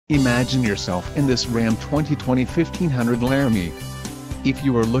Imagine yourself in this Ram 2020 1500 Laramie. If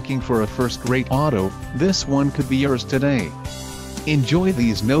you are looking for a first-rate auto, this one could be yours today. Enjoy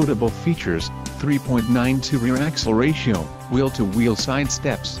these notable features: 3.92 rear axle ratio, wheel-to-wheel side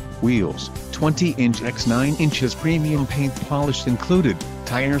steps, wheels, 20-inch x 9 inches premium paint polish included,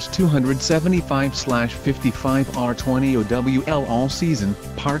 tires 275/55 R20 OWL all season,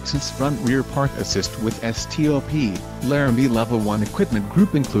 park assist front rear park assist with STOP, Laramie level 1 equipment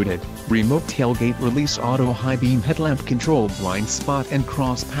group included, remote tailgate release auto high beam headlamp control blind spot and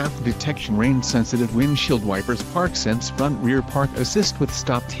cross path detection rain sensitive windshield wipers park sense front rear park assist with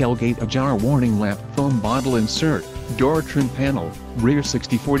stop tailgate ajar warning lamp foam bottle insert, door trim panel, rear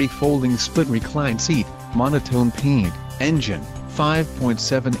 60/40 folding split recline seat, monotone paint, engine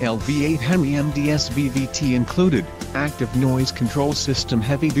 5.7L V8 Henry MDS VVT included, active noise control system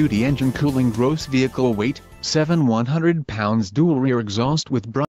heavy-duty engine cooling gross vehicle weight, 7,100 pounds dual rear exhaust with